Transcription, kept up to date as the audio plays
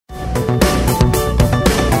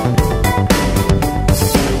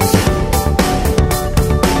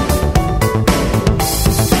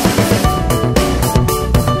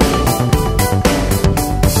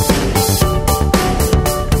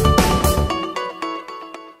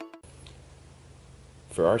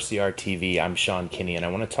For RCR TV, I'm Sean Kinney, and I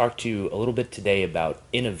want to talk to you a little bit today about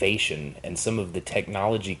innovation and some of the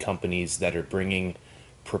technology companies that are bringing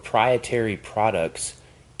proprietary products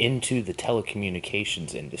into the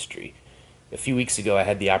telecommunications industry. A few weeks ago, I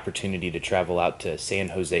had the opportunity to travel out to San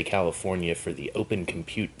Jose, California for the Open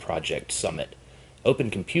Compute Project Summit. Open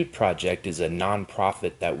Compute Project is a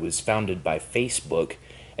nonprofit that was founded by Facebook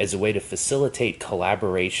as a way to facilitate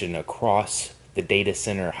collaboration across the data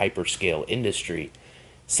center hyperscale industry.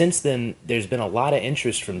 Since then, there's been a lot of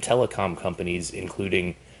interest from telecom companies,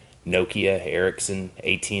 including Nokia, Ericsson,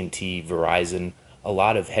 AT&T, Verizon, a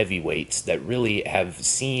lot of heavyweights that really have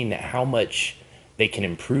seen how much they can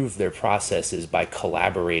improve their processes by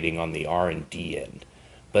collaborating on the R&D end.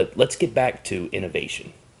 But let's get back to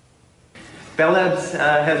innovation. Bell Labs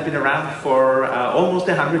has been around for almost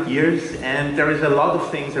 100 years, and there is a lot of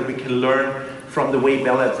things that we can learn from the way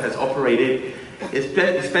Bell Labs has operated,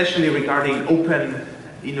 especially regarding open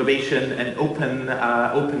innovation and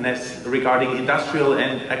openness regarding industrial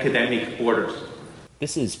and academic borders.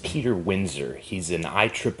 This is Peter Windsor. He's an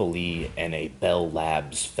IEEE and a Bell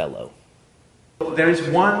Labs fellow. There is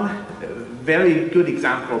one very good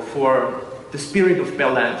example for the spirit of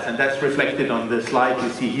Bell Labs, and that's reflected on the slide you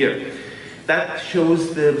see here. That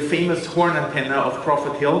shows the famous horn antenna of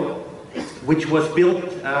Crawford Hill, which was built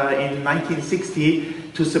in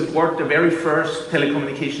 1960 to support the very first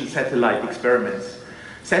telecommunication satellite experiments.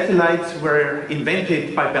 Satellites were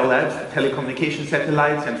invented by Bell Labs, telecommunication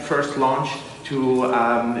satellites, and first launched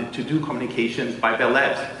to do communications by Bell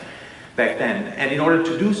Labs back then. And in order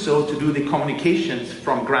to do so, to do the communications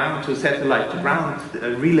from ground to satellite to ground,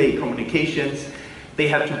 relay communications, they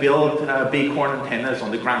had to build big horn antennas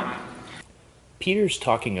on the ground. Peter's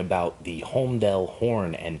talking about the Holmdel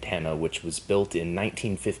horn antenna, which was built in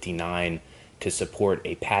 1959 to support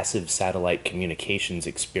a passive satellite communications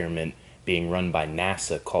experiment being run by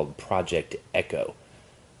NASA called Project Echo.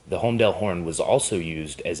 The Holmdel horn was also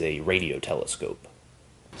used as a radio telescope.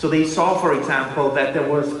 So they saw, for example, that there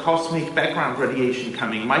was cosmic background radiation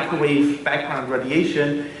coming, microwave background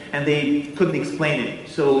radiation, and they couldn't explain it.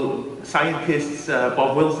 So scientists,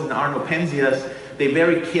 Bob Wilson and Arno Penzias, they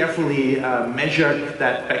very carefully measured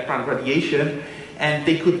that background radiation, and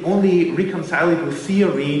they could only reconcile it with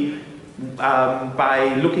theory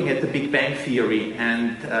by looking at the Big Bang Theory.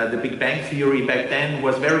 And the Big Bang Theory back then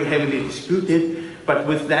was very heavily disputed, but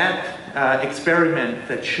with that experiment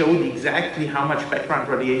that showed exactly how much background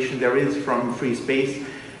radiation there is from free space,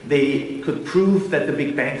 they could prove that the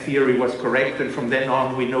Big Bang Theory was correct, and from then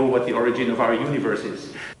on we know what the origin of our universe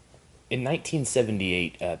is. In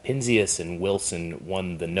 1978, Penzias and Wilson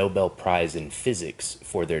won the Nobel Prize in Physics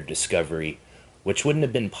for their discovery, which wouldn't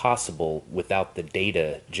have been possible without the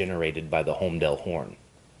data generated by the Holmdel horn.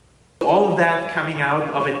 All of that coming out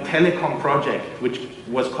of a telecom project, which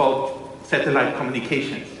was called satellite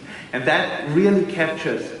communications. And that really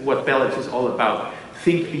captures what Bell Labs is all about.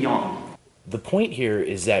 Think beyond. The point here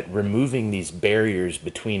is that removing these barriers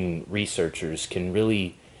between researchers can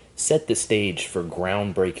really set the stage for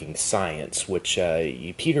groundbreaking science, which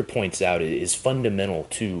Peter points out is fundamental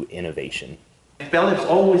to innovation. Bell Labs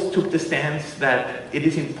always took the stance that it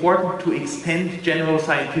is important to extend general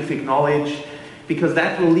scientific knowledge, because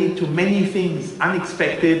that will lead to many things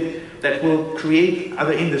unexpected that will create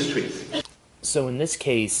other industries. So in this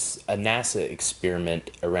case, a NASA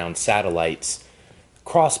experiment around satellites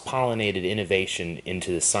cross-pollinated innovation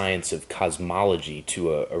into the science of cosmology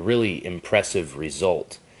to a really impressive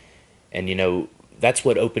result. And that's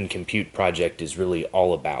what Open Compute Project is really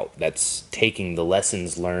all about. That's taking the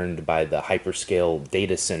lessons learned by the hyperscale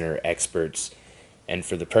data center experts and,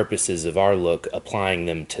 for the purposes of our look, applying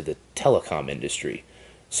them to the telecom industry.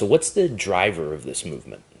 So what's the driver of this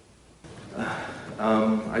movement?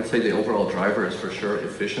 I'd say the overall driver is for sure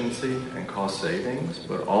efficiency and cost savings,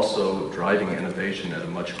 but also driving innovation at a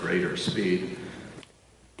much greater speed.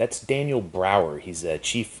 That's Daniel Brower. He's a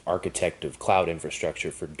chief architect of cloud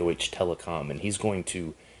infrastructure for Deutsche Telekom, and he's going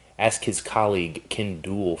to ask his colleague Ken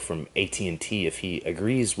Duell from AT&T if he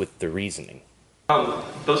agrees with the reasoning.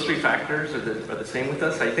 Those three factors are the same with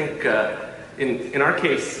us. I think in our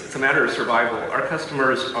case, it's a matter of survival. Our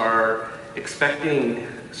customers are expecting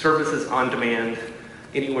services on demand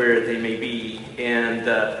anywhere they may be, and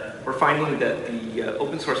we're finding that the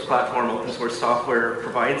open source platform, open source software,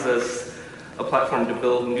 provides us a platform to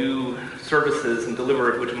build new services and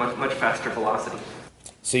deliver it with a much faster velocity.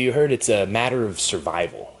 So you heard it's a matter of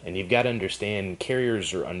survival, and you've got to understand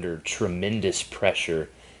carriers are under tremendous pressure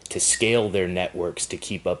to scale their networks to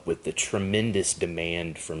keep up with the tremendous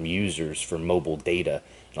demand from users for mobile data.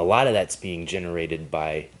 And a lot of that's being generated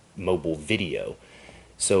by mobile video.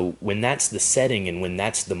 So when that's the setting and when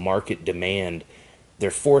that's the market demand,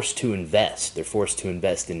 they're forced to invest. They're forced to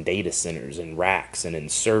invest in data centers and racks and in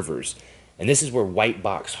servers. And this is where white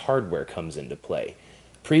box hardware comes into play.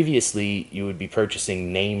 Previously, you would be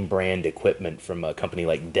purchasing name brand equipment from a company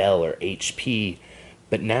like Dell or HP,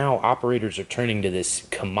 but now operators are turning to this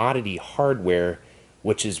commodity hardware,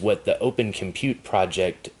 which is what the Open Compute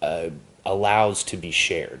project allows to be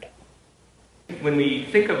shared. When we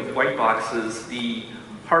think of white boxes, the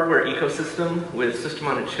hardware ecosystem with system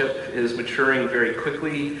on a chip is maturing very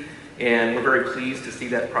quickly, and we're very pleased to see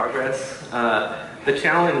that progress. The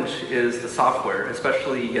challenge is the software,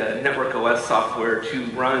 especially Network OS software, to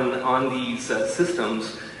run on these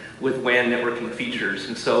systems with WAN networking features.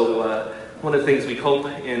 And so one of the things we hope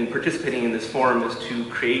in participating in this forum is to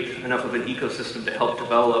create enough of an ecosystem to help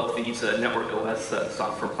develop these Network OS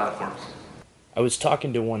software platforms. I was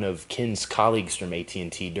talking to one of Ken's colleagues from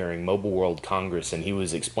AT&T during Mobile World Congress, and he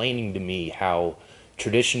was explaining to me how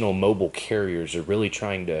traditional mobile carriers are really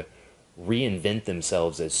trying to reinvent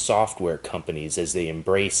themselves as software companies as they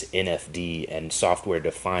embrace NFD and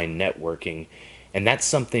software-defined networking. And that's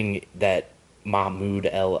something that Mahmoud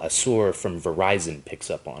El Assour from Verizon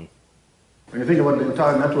picks up on. When you think about the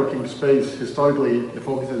entire networking space, historically, the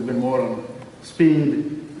focus has been more on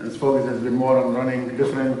speed, and its focus has been more on running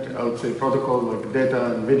different, I would say, protocols like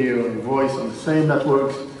data and video and voice on the same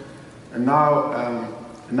networks. And now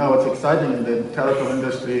what's exciting in the telecom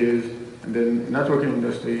industry is, and the networking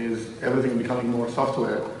industry is everything becoming more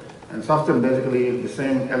software. And software basically is the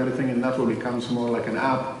same, everything in network becomes more like an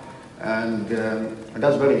app. And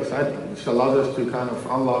that's very exciting, which allows us to kind of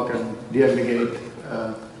unlock and de-aggregate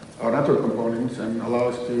our network components and allow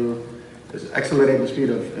us to accelerate the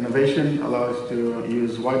speed of innovation, allow us to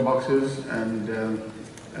use white boxes and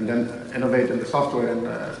then innovate in the software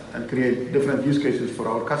and create different use cases for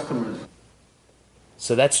our customers.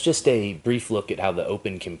 So that's just a brief look at how the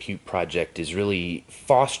Open Compute project is really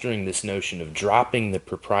fostering this notion of dropping the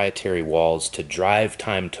proprietary walls to drive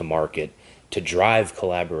time to market, to drive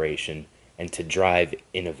collaboration, and to drive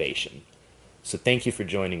innovation. So thank you for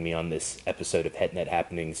joining me on this episode of HetNet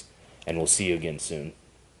Happenings, and we'll see you again soon.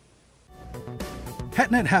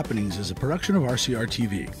 HetNet Happenings is a production of RCR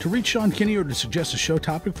TV. To reach Sean Kinney or to suggest a show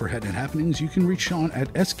topic for HetNet Happenings, you can reach Sean at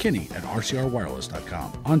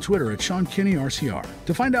skinney@rcrwireless.com, on Twitter at SeanKinneyRCR.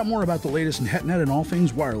 To find out more about the latest in HetNet and all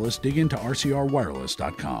things wireless, dig into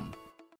rcrwireless.com.